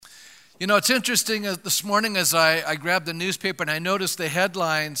You know, it's interesting this morning as I grabbed the newspaper and I noticed the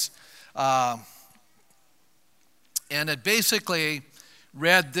headlines, and it basically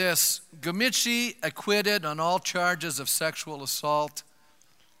read this: Gamici acquitted on all charges of sexual assault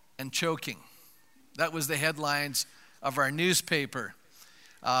and choking. That was the headlines of our newspaper.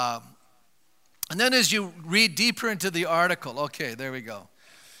 And then as you read deeper into the article, okay, there we go.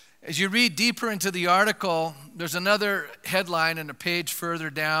 As you read deeper into the article, there's another headline and a page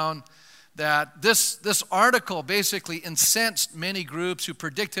further down that this article basically incensed many groups who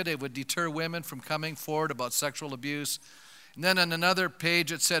predicted it would deter women from coming forward about sexual abuse. And then on another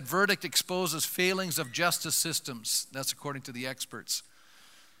page it said, verdict exposes failings of justice systems. That's according to the experts.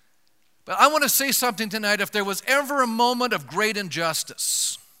 But I want to say something tonight. If there was ever a moment of great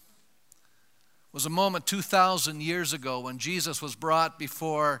injustice, it was a moment 2,000 years ago when Jesus was brought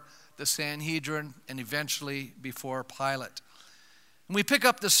before the Sanhedrin and eventually before Pilate. And we pick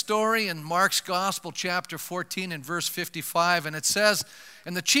up the story in Mark's Gospel, chapter 14 and verse 55, and it says,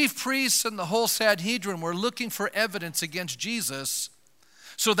 and the chief priests and the whole Sanhedrin were looking for evidence against Jesus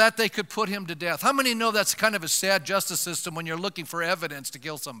so that they could put him to death. How many know that's kind of a sad justice system when you're looking for evidence to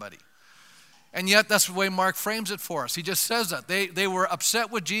kill somebody? And yet that's the way Mark frames it for us. He just says that. They were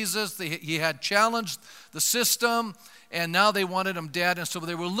upset with Jesus. He had challenged the system, and now they wanted him dead, and so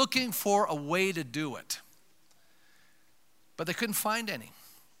they were looking for a way to do it. But they couldn't find any.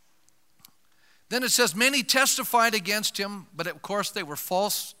 Then it says, many testified against him, but of course they were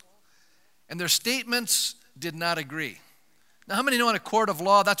false, and their statements did not agree. Now, how many know in a court of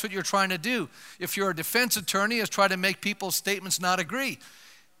law, that's what you're trying to do? If you're a defense attorney, is try to make people's statements not agree.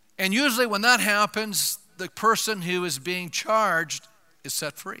 And usually when that happens, the person who is being charged is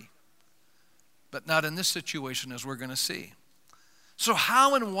set free. But not in this situation, as we're going to see. So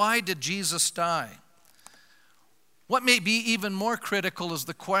how and why did Jesus die? What may be even more critical is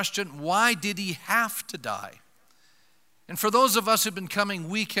the question, why did he have to die? And for those of us who've been coming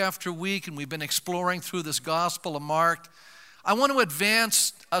week after week and we've been exploring through this Gospel of Mark, I want to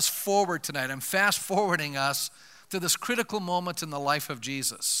advance us forward tonight. I'm fast forwarding us to this critical moment in the life of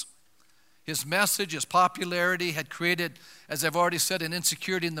Jesus. His message, his popularity had created, as I've already said, an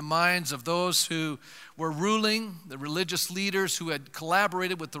insecurity in the minds of those who were ruling, the religious leaders who had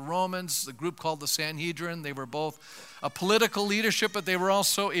collaborated with the Romans, the group called the Sanhedrin. They were both a political leadership, but they were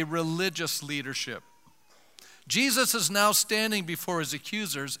also a religious leadership. Jesus is now standing before his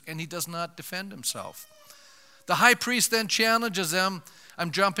accusers, and he does not defend himself. The high priest then challenges them.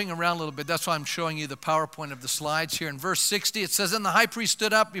 I'm jumping around a little bit. That's why I'm showing you the PowerPoint of the slides here. In verse 60, it says, then the high priest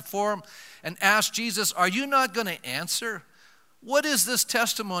stood up before him and asked Jesus, are you not going to answer? What is this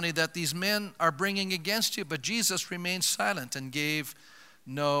testimony that these men are bringing against you? But Jesus remained silent and gave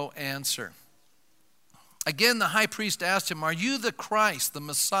no answer. Again, the high priest asked him, are you the Christ, the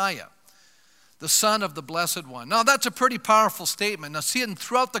Messiah, the Son of the Blessed One? Now, that's a pretty powerful statement. Now, see,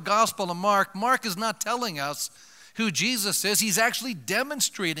 throughout the Gospel of Mark, Mark is not telling us who Jesus is. He's actually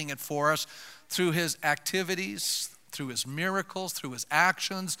demonstrating it for us through his activities, through his miracles, through his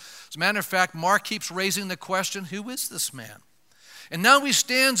actions. As a matter of fact, Mark keeps raising the question, who is this man? And now he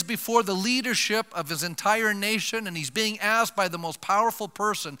stands before the leadership of his entire nation, and he's being asked by the most powerful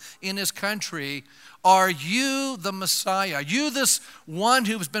person in his country, are you the Messiah? Are you this one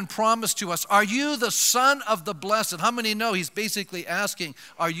who's been promised to us? Are you the Son of the Blessed? How many know he's basically asking,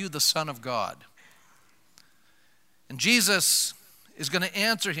 are you the Son of God? And Jesus is going to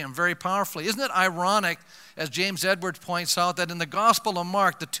answer him very powerfully. Isn't it ironic, as James Edwards points out, that in the Gospel of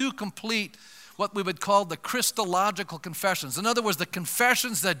Mark, the two complete what we would call the Christological confessions. In other words, the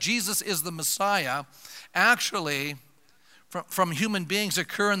confessions that Jesus is the Messiah actually from human beings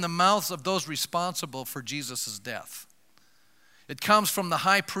occur in the mouths of those responsible for Jesus' death. It comes from the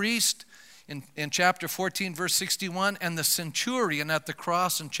high priest in chapter 14, verse 61, and the centurion at the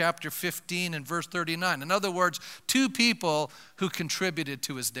cross in chapter 15 and verse 39. In other words, two people who contributed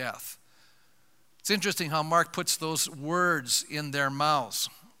to his death. It's interesting how Mark puts those words in their mouths.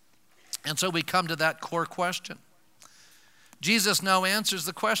 And so we come to that core question. Jesus now answers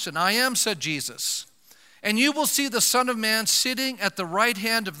the question. I am, said Jesus, and you will see the Son of Man sitting at the right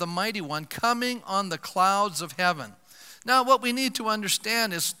hand of the Mighty One, coming on the clouds of heaven. Now, what we need to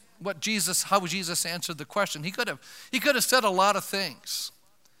understand is how Jesus answered the question. He could have said a lot of things.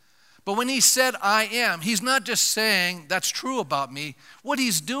 But when he said, I am, he's not just saying, that's true about me. What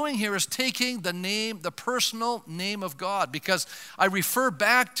he's doing here is taking the name, the personal name of God. Because I refer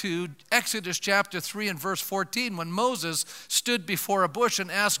back to Exodus chapter 3 and verse 14, when Moses stood before a bush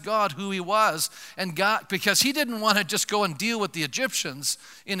and asked God who he was. And God, because he didn't want to just go and deal with the Egyptians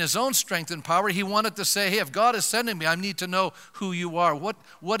in his own strength and power. He wanted to say, hey, if God is sending me, I need to know who you are.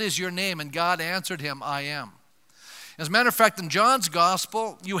 What is your name? And God answered him, I am. As a matter of fact, in John's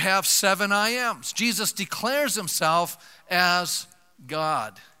gospel, you have 7 I ams. Jesus declares himself as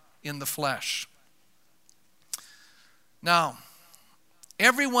God in the flesh. Now,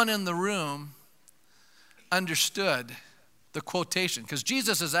 everyone in the room understood the quotation, because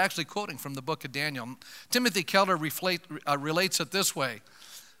Jesus is actually quoting from the book of Daniel. Timothy Keller relates it this way.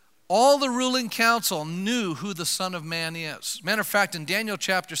 All the ruling council knew who the Son of Man is. Matter of fact, in Daniel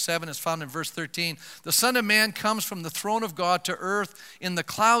chapter 7, it's found in verse 13, the Son of Man comes from the throne of God to earth in the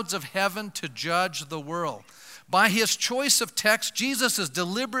clouds of heaven to judge the world. By his choice of text, Jesus is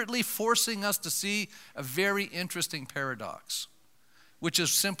deliberately forcing us to see a very interesting paradox, which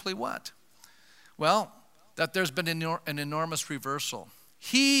is simply what? Well, that there's been an enormous reversal.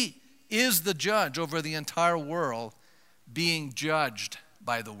 He is the judge over the entire world, being judged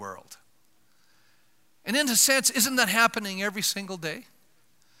by the world. And in a sense, isn't that happening every single day?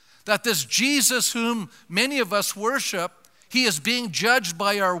 That this Jesus whom many of us worship, he is being judged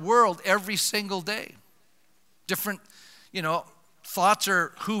by our world every single day. Different, thoughts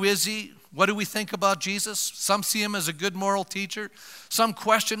are, who is he? What do we think about Jesus? Some see him as a good moral teacher. Some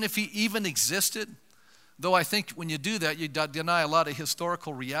question if he even existed. Though I think when you do that, you deny a lot of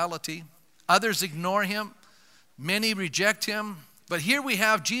historical reality. Others ignore him. Many reject him. But here we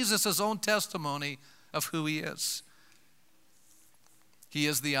have Jesus' own testimony of who he is. He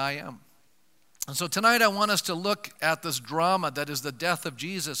is the I am. And so tonight I want us to look at this drama that is the death of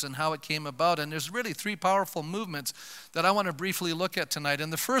Jesus and how it came about. And there's really 3 powerful movements that I want to briefly look at tonight.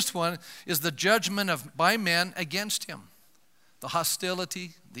 And the first one is the judgment by men against him. The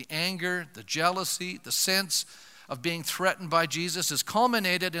hostility, the anger, the jealousy, the sense of being threatened by Jesus is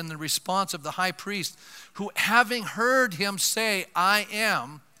culminated in the response of the high priest, who, having heard him say, I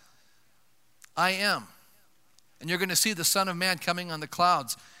am. And you're going to see the Son of Man coming on the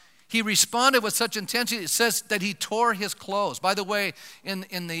clouds. He responded with such intensity, it says that he tore his clothes. By the way, in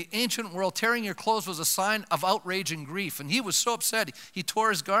the ancient world, tearing your clothes was a sign of outrage and grief. And he was so upset, he tore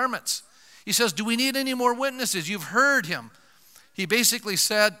his garments. He says, do we need any more witnesses? You've heard him. He basically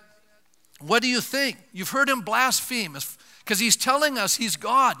said, what do you think? You've heard him blaspheme, because he's telling us he's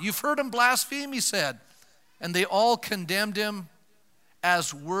God. You've heard him blaspheme, he said. And they all condemned him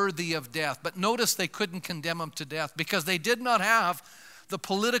as worthy of death. But notice they couldn't condemn him to death because they did not have the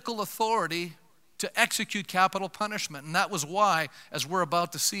political authority to execute capital punishment. And that was why, as we're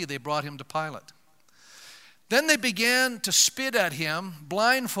about to see, they brought him to Pilate. Then they began to spit at him,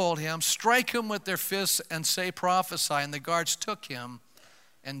 blindfold him, strike him with their fists, and say, prophesy. And the guards took him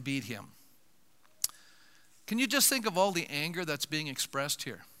and beat him. Can you just think of all the anger that's being expressed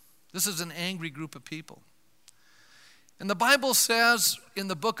here? This is an angry group of people. And the Bible says in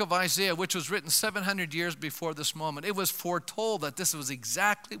the book of Isaiah, which was written 700 years before this moment, it was foretold that this was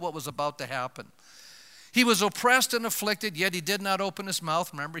exactly what was about to happen. He was oppressed and afflicted, yet he did not open his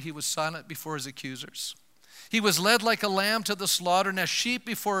mouth. Remember, he was silent before his accusers. He was led like a lamb to the slaughter, and as sheep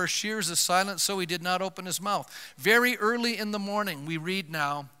before her shears is silent, so he did not open his mouth. Very early in the morning, we read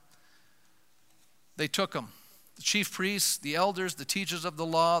now, they took him. The chief priests, the elders, the teachers of the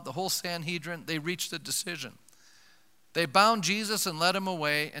law, the whole Sanhedrin, they reached a decision. They bound Jesus and led him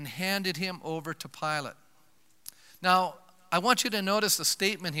away and handed him over to Pilate. Now, I want you to notice the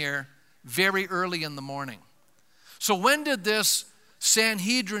statement here, very early in the morning. So when did this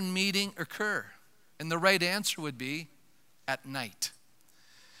Sanhedrin meeting occur? And the right answer would be at night.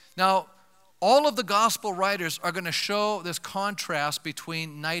 Now, all of the gospel writers are going to show this contrast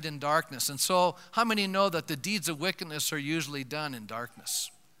between night and darkness. And so, how many know that the deeds of wickedness are usually done in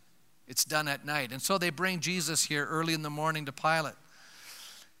darkness? It's done at night. And so they bring Jesus here early in the morning to Pilate.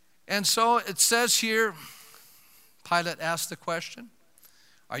 And so it says here, Pilate asked the question,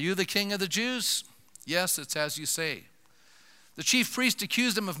 are you the king of the Jews? Yes, it's as you say. The chief priest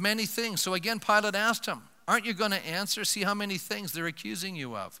accused him of many things. So again, Pilate asked him, aren't you going to answer? See how many things they're accusing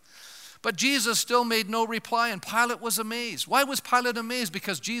you of. But Jesus still made no reply, and Pilate was amazed. Why was Pilate amazed?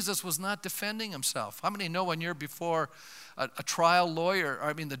 Because Jesus was not defending himself. How many know when you're before a trial lawyer,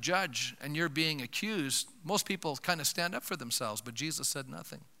 the judge, and you're being accused, most people kind of stand up for themselves, but Jesus said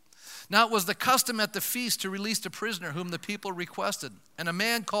nothing. Now it was the custom at the feast to release the prisoner whom the people requested, and a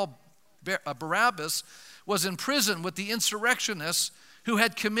man called Barabbas was in prison with the insurrectionists who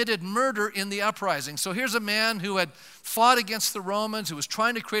had committed murder in the uprising. So here's a man who had fought against the Romans, who was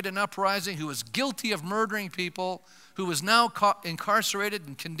trying to create an uprising, who was guilty of murdering people, who was now incarcerated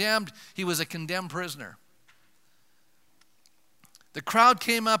and condemned. He was a condemned prisoner. The crowd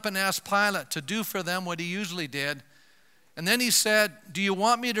came up and asked Pilate to do for them what he usually did. And then he said, "Do you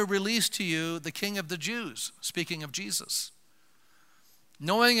want me to release to you the King of the Jews?" Speaking of Jesus.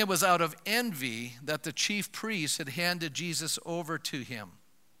 Knowing it was out of envy that the chief priests had handed Jesus over to him.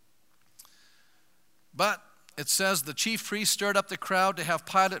 But it says the chief priests stirred up the crowd to have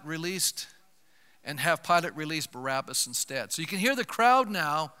Pilate released and have Pilate release Barabbas instead. So you can hear the crowd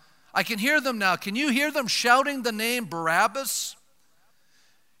now. I can hear them now. Can you hear them shouting the name Barabbas?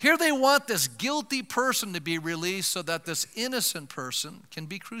 Here they want this guilty person to be released so that this innocent person can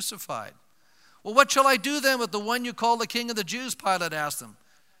be crucified. "Well, what shall I do then with the one you call the King of the Jews?" Pilate asked them.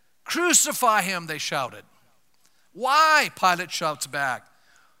 "Crucify him," they shouted. "Why?" Pilate shouts back.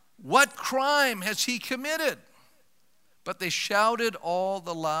 "What crime has he committed?" But they shouted all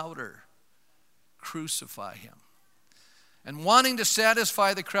the louder, "Crucify him." And wanting to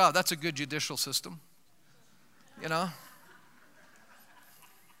satisfy the crowd, that's a good judicial system, you know.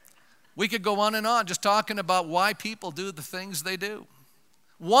 We could go on and on just talking about why people do the things they do.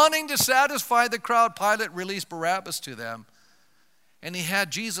 Wanting to satisfy the crowd, Pilate released Barabbas to them, and he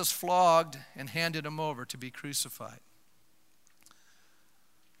had Jesus flogged and handed him over to be crucified.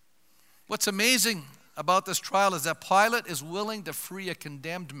 What's amazing about this trial is that Pilate is willing to free a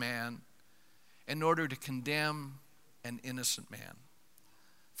condemned man in order to condemn an innocent man.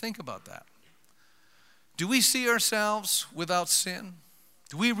 Think about that. Do we see ourselves without sin?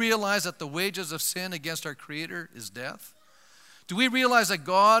 Do we realize that the wages of sin against our Creator is death? Do we realize that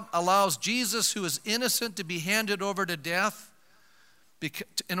God allows Jesus, who is innocent, to be handed over to death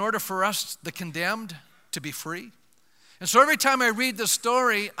in order for us, the condemned, to be free? And so every time I read this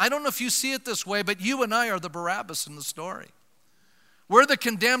story, I don't know if you see it this way, but you and I are the Barabbas in the story. We're the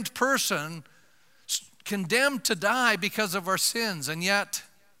condemned person, condemned to die because of our sins, and yet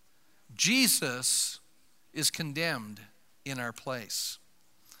Jesus is condemned in our place.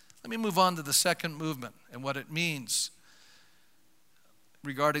 Let me move on to the second movement and what it means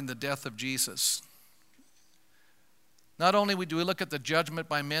regarding the death of Jesus. Not only do we look at the judgment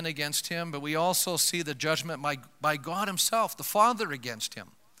by men against him, but we also see the judgment by God himself, the Father, against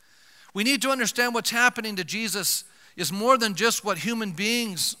him. We need to understand what's happening to Jesus is more than just what human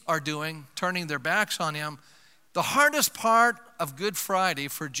beings are doing, turning their backs on him. The hardest part of Good Friday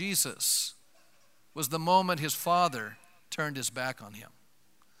for Jesus was the moment his Father turned his back on him.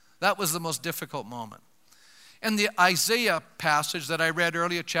 That was the most difficult moment. And the Isaiah passage that I read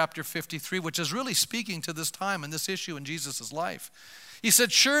earlier, chapter 53, which is really speaking to this time and this issue in Jesus' life. He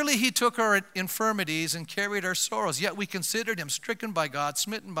said, "Surely he took our infirmities and carried our sorrows, yet we considered him stricken by God,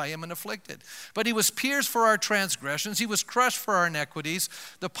 smitten by him, and afflicted. But he was pierced for our transgressions, he was crushed for our iniquities.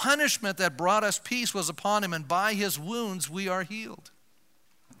 The punishment that brought us peace was upon him, and by his wounds we are healed.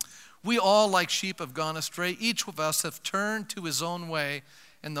 We all, like sheep, have gone astray. Each of us have turned to his own way,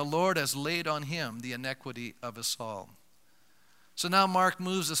 and the Lord has laid on him the iniquity of us all." So now Mark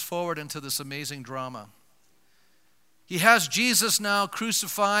moves us forward into this amazing drama. He has Jesus now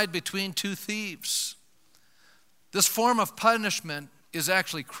crucified between two thieves. This form of punishment is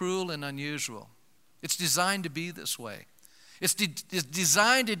actually cruel and unusual. It's designed to be this way. It's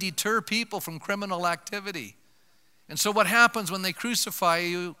designed to deter people from criminal activity. And so what happens when they crucify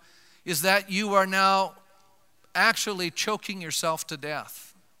you is that you are now actually choking yourself to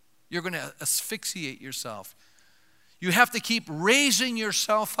death. You're going to asphyxiate yourself. You have to keep raising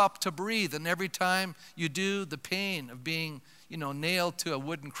yourself up to breathe. And every time you do, the pain of being, nailed to a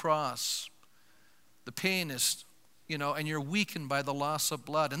wooden cross, the pain is, and you're weakened by the loss of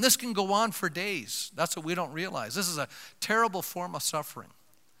blood. And this can go on for days. That's what we don't realize. This is a terrible form of suffering.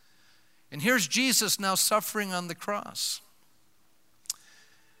 And here's Jesus now suffering on the cross.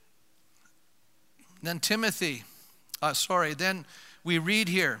 Then we read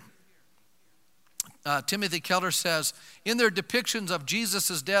here, Timothy Keller says, in their depictions of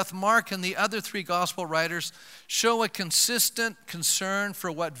Jesus' death, Mark and the other three gospel writers show a consistent concern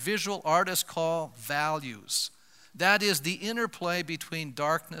for what visual artists call values. That is the interplay between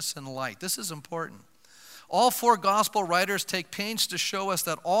darkness and light. This is important. All four gospel writers take pains to show us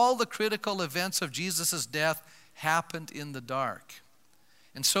that all the critical events of Jesus' death happened in the dark.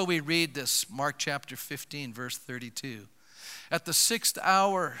 And so we read this, Mark chapter 15, verse 32. At the 6th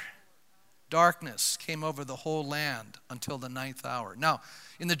hour, darkness came over the whole land until the 9th hour. Now,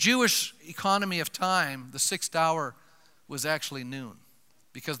 in the Jewish economy of time, the 6th hour was actually noon,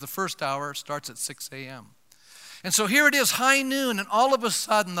 because the first hour starts at 6 a.m. And so here it is, high noon, and all of a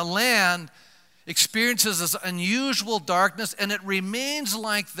sudden the land experiences this unusual darkness, and it remains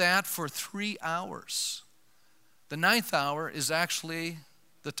like that for 3 hours. The 9th hour is actually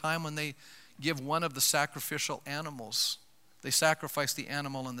the time when they give one of the sacrificial animals. They sacrifice the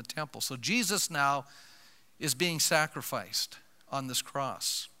animal in the temple. So Jesus now is being sacrificed on this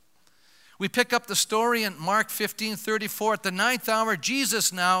cross. We pick up the story in Mark 15:34. At the 9th hour,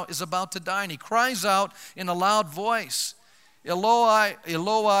 Jesus now is about to die, and he cries out in a loud voice, Eloi,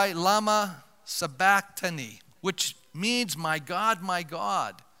 Eloi, lama sabachthani, which means, my God,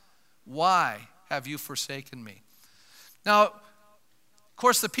 why have you forsaken me? Now, of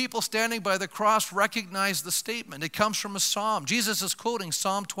course, the people standing by the cross recognize the statement. It comes from a psalm. Jesus is quoting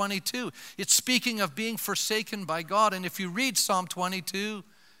Psalm 22. It's speaking of being forsaken by God. And if you read Psalm 22,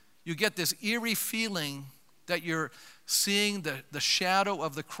 you get this eerie feeling that you're seeing the shadow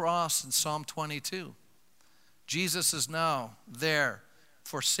of the cross in Psalm 22. Jesus is now there,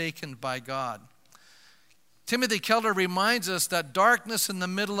 forsaken by God. Timothy Keller reminds us that darkness in the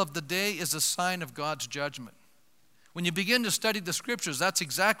middle of the day is a sign of God's judgment. When you begin to study the scriptures, that's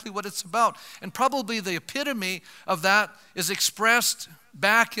exactly what it's about. And probably the epitome of that is expressed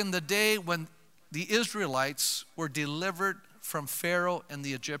back in the day when the Israelites were delivered from Pharaoh and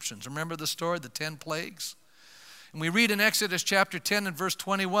the Egyptians. Remember the story, the 10 plagues? And we read in Exodus chapter 10 and verse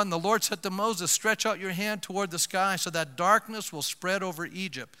 21, the Lord said to Moses, stretch out your hand toward the sky so that darkness will spread over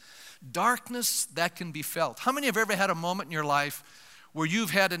Egypt. Darkness that can be felt. How many have ever had a moment in your life where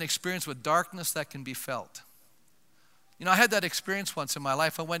you've had an experience with darkness that can be felt? You know, I had that experience once in my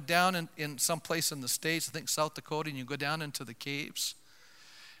life. I went down in some place in the States, I think South Dakota, and you go down into the caves,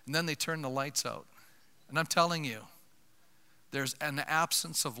 and then they turn the lights out. And I'm telling you, there's an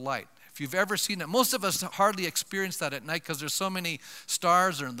absence of light. If you've ever seen it, most of us hardly experience that at night because there's so many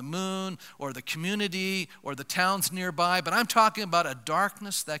stars or the moon or the community or the towns nearby. But I'm talking about a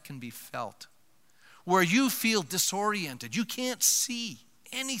darkness that can be felt where you feel disoriented. You can't see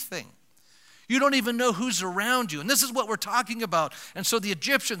anything. You don't even know who's around you. And this is what we're talking about. And so the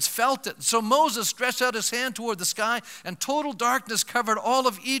Egyptians felt it. So Moses stretched out his hand toward the sky, and total darkness covered all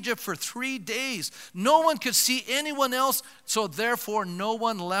of Egypt for 3 days. No one could see anyone else, so therefore no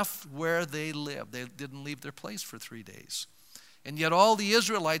one left where they lived. They didn't leave their place for 3 days. And yet all the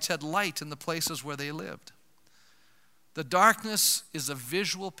Israelites had light in the places where they lived. The darkness is a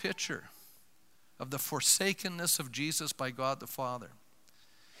visual picture of the forsakenness of Jesus by God the Father.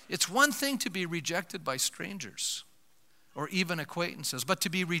 It's one thing to be rejected by strangers or even acquaintances, but to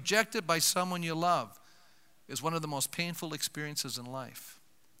be rejected by someone you love is one of the most painful experiences in life.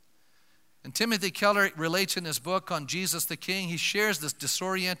 And Timothy Keller relates in his book on Jesus the King, he shares this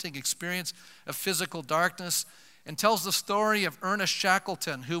disorienting experience of physical darkness and tells the story of Ernest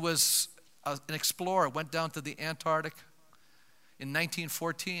Shackleton, who was an explorer, went down to the Antarctic in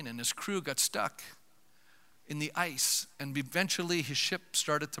 1914, and his crew got stuck in the ice, and eventually his ship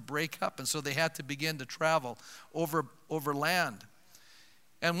started to break up, and so they had to begin to travel over land.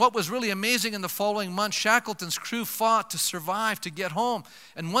 And what was really amazing in the following months, Shackleton's crew fought to survive, to get home.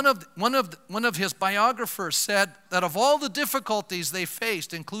 And one of his biographers said that of all the difficulties they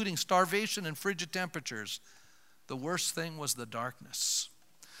faced, including starvation and frigid temperatures, the worst thing was the darkness.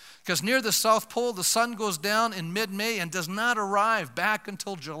 Because near the South Pole, the sun goes down in mid-May and does not arrive back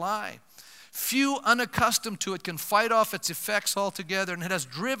until July. Few unaccustomed to it can fight off its effects altogether, and it has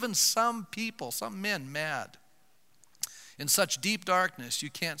driven some people, some men, mad. In such deep darkness, you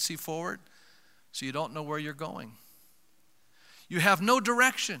can't see forward, so you don't know where you're going. You have no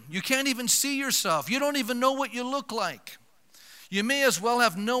direction. You can't even see yourself. You don't even know what you look like. You may as well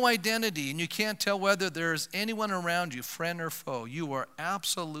have no identity, and you can't tell whether there's anyone around you, friend or foe. You are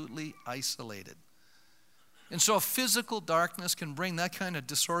absolutely isolated. And so physical darkness can bring that kind of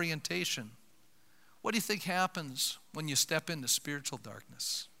disorientation. What do you think happens when you step into spiritual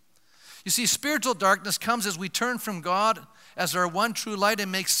darkness? You see, spiritual darkness comes as we turn from God as our one true light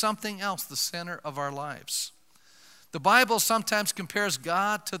and make something else the center of our lives. The Bible sometimes compares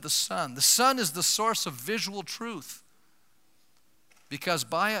God to the sun. The sun is the source of visual truth because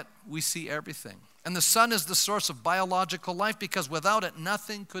by it we see everything. And the sun is the source of biological life because without it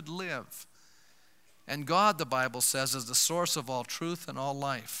nothing could live. And God, the Bible says, is the source of all truth and all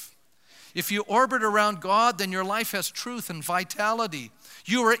life. If you orbit around God, then your life has truth and vitality.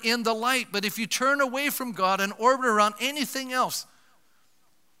 You are in the light. But if you turn away from God and orbit around anything else,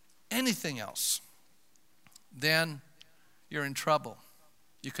 then you're in trouble.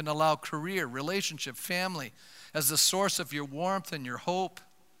 You can allow career, relationship, family as the source of your warmth and your hope.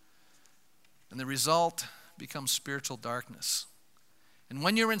 And the result becomes spiritual darkness. And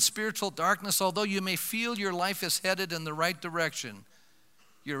when you're in spiritual darkness, although you may feel your life is headed in the right direction,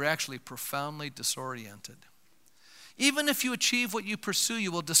 you're actually profoundly disoriented. Even if you achieve what you pursue, you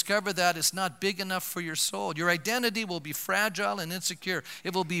will discover that it's not big enough for your soul. Your identity will be fragile and insecure.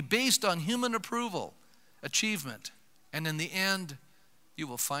 It will be based on human approval, achievement, and in the end, you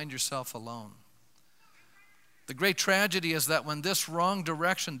will find yourself alone. The great tragedy is that when this wrong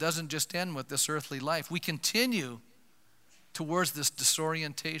direction doesn't just end with this earthly life, we continue towards this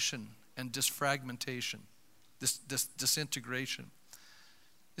disorientation and disfragmentation, this disintegration.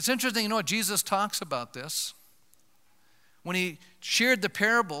 It's interesting, Jesus talks about this. When he shared the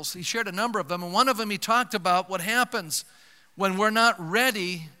parables, he shared a number of them, and one of them he talked about what happens when we're not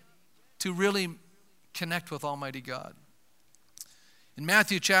ready to really connect with Almighty God. In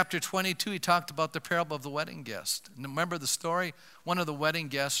Matthew chapter 22, he talked about the parable of the wedding guest. And remember the story? One of the wedding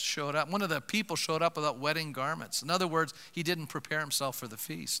guests showed up. One of the people showed up without wedding garments. In other words, he didn't prepare himself for the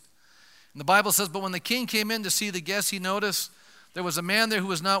feast. And the Bible says, but when the king came in to see the guests, he noticed there was a man there who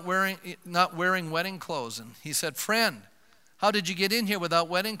was not wearing wedding clothes. And he said, "Friend, how did you get in here without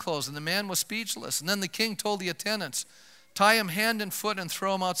wedding clothes?" And the man was speechless. And then the king told the attendants, "Tie him hand and foot and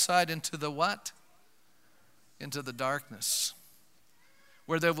throw him outside into the what? Into the darkness,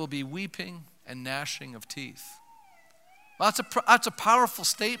 where there will be weeping and gnashing of teeth." Well, that's a powerful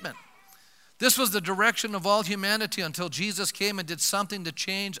statement. This was the direction of all humanity until Jesus came and did something to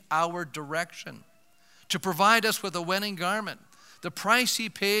change our direction, to provide us with a wedding garment. The price he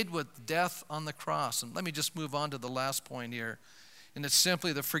paid with death on the cross. And let me just move on to the last point here. And it's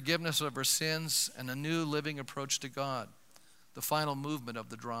simply the forgiveness of our sins and a new living approach to God. The final movement of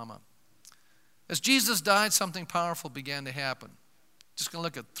the drama. As Jesus died, something powerful began to happen. Just going to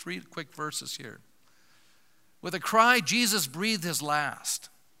look at 3 quick verses here. With a cry, Jesus breathed his last.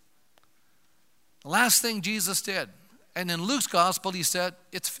 The last thing Jesus did. And in Luke's gospel, he said,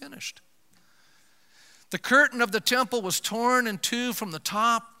 "It's finished." The curtain of the temple was torn in two from the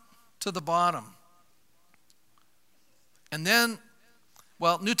top to the bottom. And then,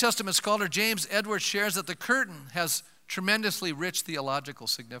 New Testament scholar James Edwards shares that the curtain has tremendously rich theological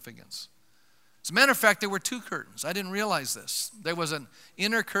significance. As a matter of fact, there were 2 curtains. I didn't realize this. There was an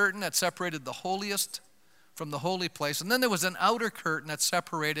inner curtain that separated the holiest from the holy place. And then there was an outer curtain that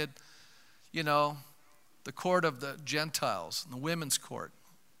separated, the court of the Gentiles, the women's court.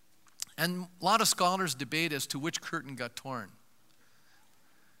 And a lot of scholars debate as to which curtain got torn.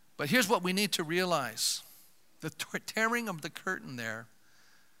 But here's what we need to realize. The tearing of the curtain there,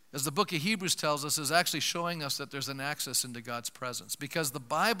 as the book of Hebrews tells us, is actually showing us that there's an access into God's presence. Because the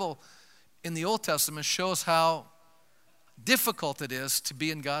Bible in the Old Testament shows how difficult it is to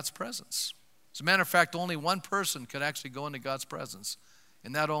be in God's presence. As a matter of fact, only one person could actually go into God's presence,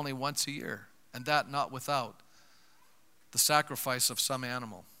 and that only once a year, and that not without the sacrifice of some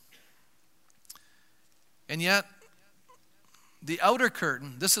animal. And yet, the outer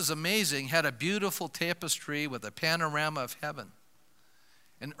curtain, this is amazing, had a beautiful tapestry with a panorama of heaven.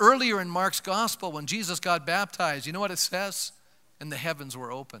 And earlier in Mark's gospel, when Jesus got baptized, you know what it says? And the heavens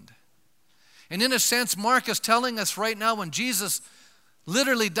were opened. And in a sense, Mark is telling us right now, when Jesus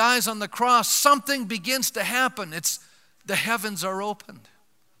literally dies on the cross, something begins to happen. It's the heavens are opened.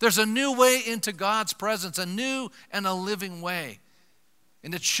 There's a new way into God's presence, a new and a living way.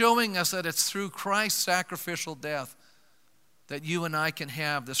 And it's showing us that it's through Christ's sacrificial death that you and I can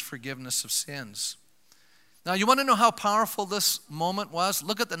have this forgiveness of sins. Now, you want to know how powerful this moment was?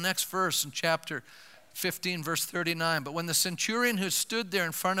 Look at the next verse in chapter 15, verse 39. But when the centurion who stood there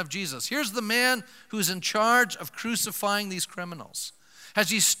in front of Jesus, here's the man who's in charge of crucifying these criminals. As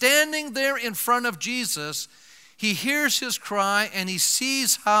he's standing there in front of Jesus, he hears his cry and he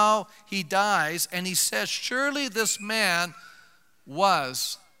sees how he dies, and he says, "Surely this man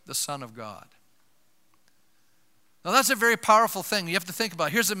was the Son of God." Now that's a very powerful thing you have to think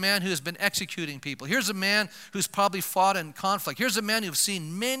about. Here's a man who has been executing people. Here's a man who's probably fought in conflict. Here's a man who's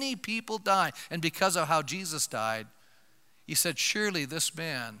seen many people die. And because of how Jesus died, he said, "Surely this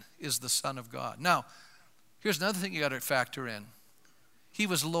man is the Son of God." Now, here's another thing you got to factor in. He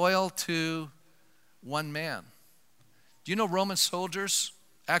was loyal to one man. Do you know Roman soldiers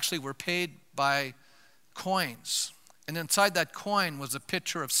actually were paid by coins? And inside that coin was a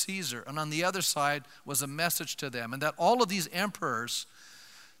picture of Caesar. And on the other side was a message to them. And that all of these emperors,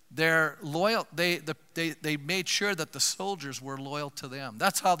 they're loyal. They made sure that the soldiers were loyal to them.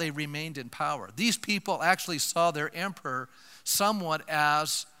 That's how they remained in power. These people actually saw their emperor somewhat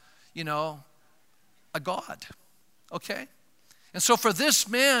as, a god. Okay? And so for this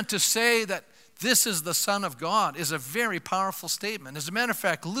man to say that this is the Son of God is a very powerful statement. As a matter of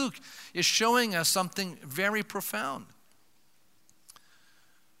fact, Luke is showing us something very profound.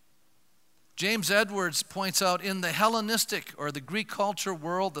 James Edwards points out in the Hellenistic or the Greek culture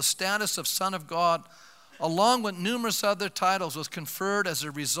world, the status of Son of God, along with numerous other titles, was conferred as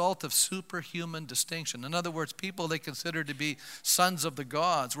a result of superhuman distinction. In other words, people they considered to be sons of the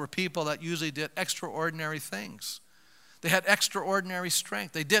gods were people that usually did extraordinary things. They had extraordinary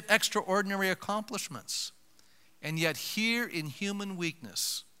strength. They did extraordinary accomplishments. And yet here in human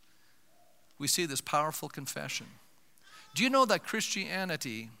weakness, we see this powerful confession. Do you know that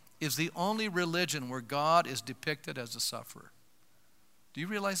Christianity is the only religion where God is depicted as a sufferer? Do you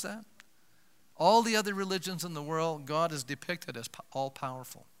realize that? All the other religions in the world, God is depicted as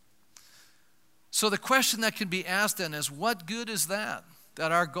all-powerful. So the question that can be asked then is, what good is that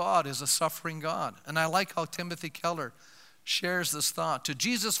our God is a suffering God? And I like how Timothy Keller shares this thought. To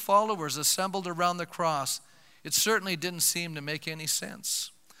Jesus' followers assembled around the cross, it certainly didn't seem to make any sense.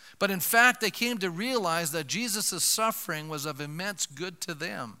 But in fact, they came to realize that Jesus' suffering was of immense good to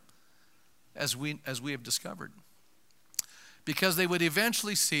them, as we have discovered. Because they would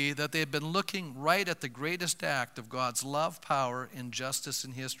eventually see that they had been looking right at the greatest act of God's love, power, and justice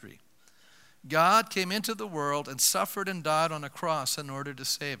in history. God came into the world and suffered and died on a cross in order to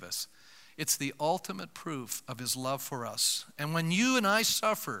save us. It's the ultimate proof of his love for us. And when you and I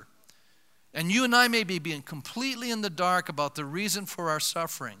suffer, and you and I may be being completely in the dark about the reason for our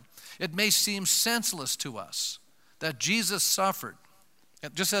suffering, it may seem senseless to us that Jesus suffered,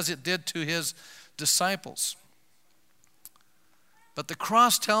 just as it did to his disciples. But the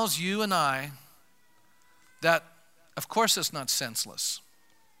cross tells you and I that, of course, it's not senseless.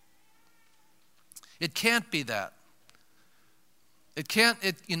 It can't be that. It can't.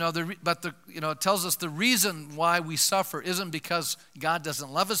 It tells us the reason why we suffer isn't because God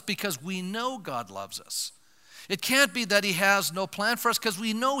doesn't love us, because we know God loves us. It can't be that he has no plan for us, because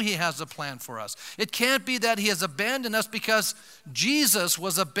we know he has a plan for us. It can't be that he has abandoned us, because Jesus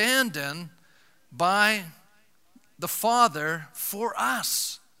was abandoned by the Father for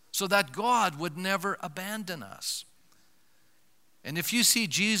us, so that God would never abandon us. And if you see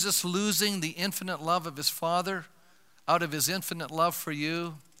Jesus losing the infinite love of his Father out of his infinite love for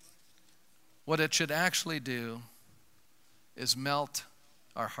you, what it should actually do is melt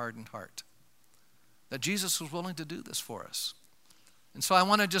our hardened heart. That Jesus was willing to do this for us. And so I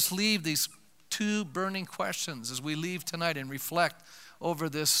want to just leave these two burning questions as we leave tonight and reflect over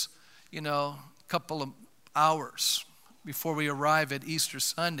this, couple of hours before we arrive at Easter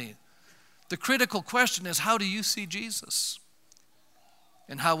Sunday. The critical question is, how do you see Jesus?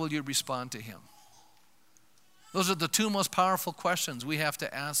 And how will you respond to him? Those are the two most powerful questions we have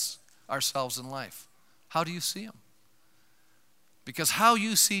to ask ourselves in life. How do you see him? Because how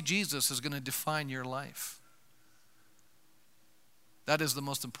you see Jesus is going to define your life. That is the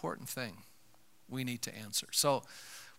most important thing we need to answer. So